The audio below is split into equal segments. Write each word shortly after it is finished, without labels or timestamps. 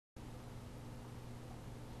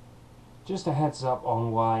Just a heads up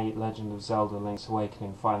on why Legend of Zelda Link's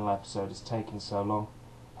Awakening final episode is taking so long.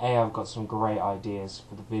 I've got some great ideas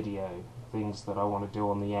for the video, things that I want to do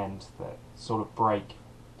on the end that sort of break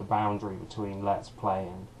the boundary between Let's Play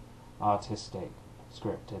and artistic,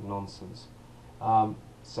 scripted nonsense.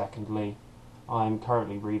 Secondly, I'm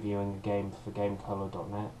currently reviewing a game for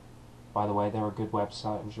GameColor.net. By the way, they're a good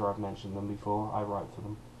website, I'm sure I've mentioned them before, I write for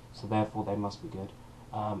them, so therefore they must be good.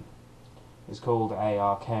 It's called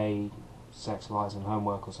a.k.a. Sex, Lies and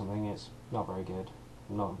Homework or something. It's not very good.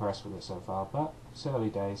 I'm not impressed with it so far, but it's early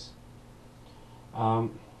days.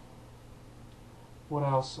 What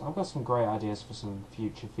else? I've got some great ideas for some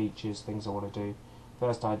future features, things I want to do.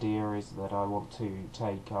 First idea is that I want to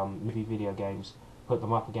take movie video games, put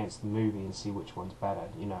them up against the movie and see which one's better,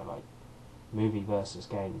 you know, like movie versus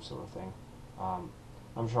game sort of thing.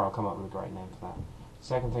 I'm sure I'll come up with a great name for that.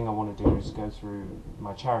 Second thing I want to do is go through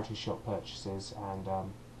my charity shop purchases and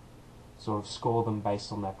sort of score them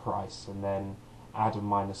based on their price, and then add and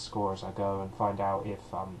minus score as I go and find out if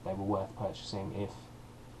they were worth purchasing, if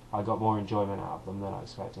I got more enjoyment out of them than I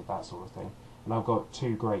expected, that sort of thing. And I've got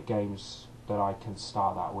two great games that I can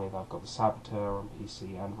start that with. I've got the Saboteur on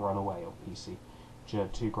PC and Runaway on PC, which are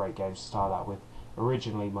two great games to start that with.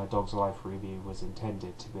 Originally my Dog's Life review was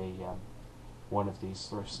intended to be one of these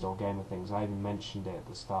thrift store gamer things. I even mentioned it at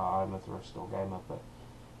the start, I'm a thrift store gamer, but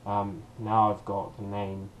now I've got the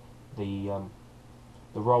name. The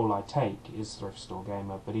role I take is thrift store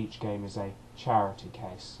gamer, but each game is a charity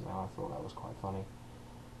case. Now I thought that was quite funny,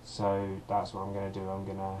 so that's what I'm going to do. I'm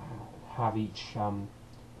going to have each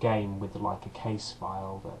game with like a case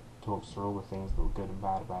file that talks through all the things that were good and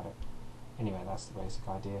bad about it. Anyway, that's the basic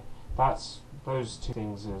idea. Those two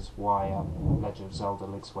things is why Legend of Zelda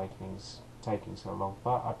Link's Awakening is taking so long,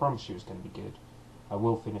 but I promise you it's going to be good. I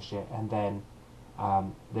will finish it, and then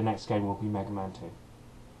the next game will be Mega Man 2.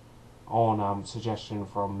 On suggestion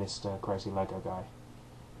from Mr. Crazy Lego Guy,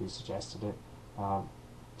 who suggested it.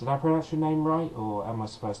 Did I pronounce your name right, or am I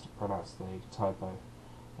supposed to pronounce the typo?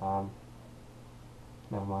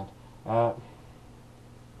 Never mind.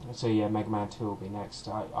 So yeah, Mega Man 2 will be next.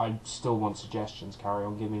 I still want suggestions. Carry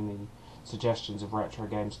on giving me suggestions of retro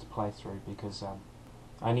games to play through, because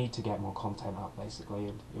I need to get more content up, basically,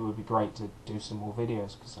 and it would be great to do some more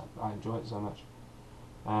videos because I enjoy it so much.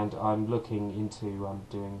 And I'm looking into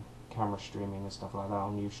doing camera streaming and stuff like that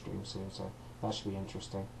on Ustream soon, so that should be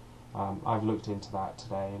interesting. I've looked into that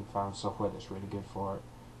today and found software that's really good for it,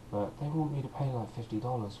 but they want me to pay like $50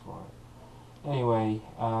 for it. Anyway,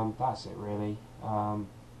 that's it really.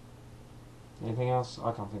 Anything else?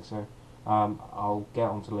 I can't think so. I'll get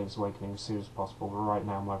onto Link's Awakening as soon as possible, but right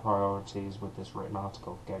now my priority is with this written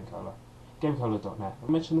article for GameColor. GameColor.net. I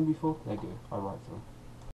mentioned them before? They're good. I write for them.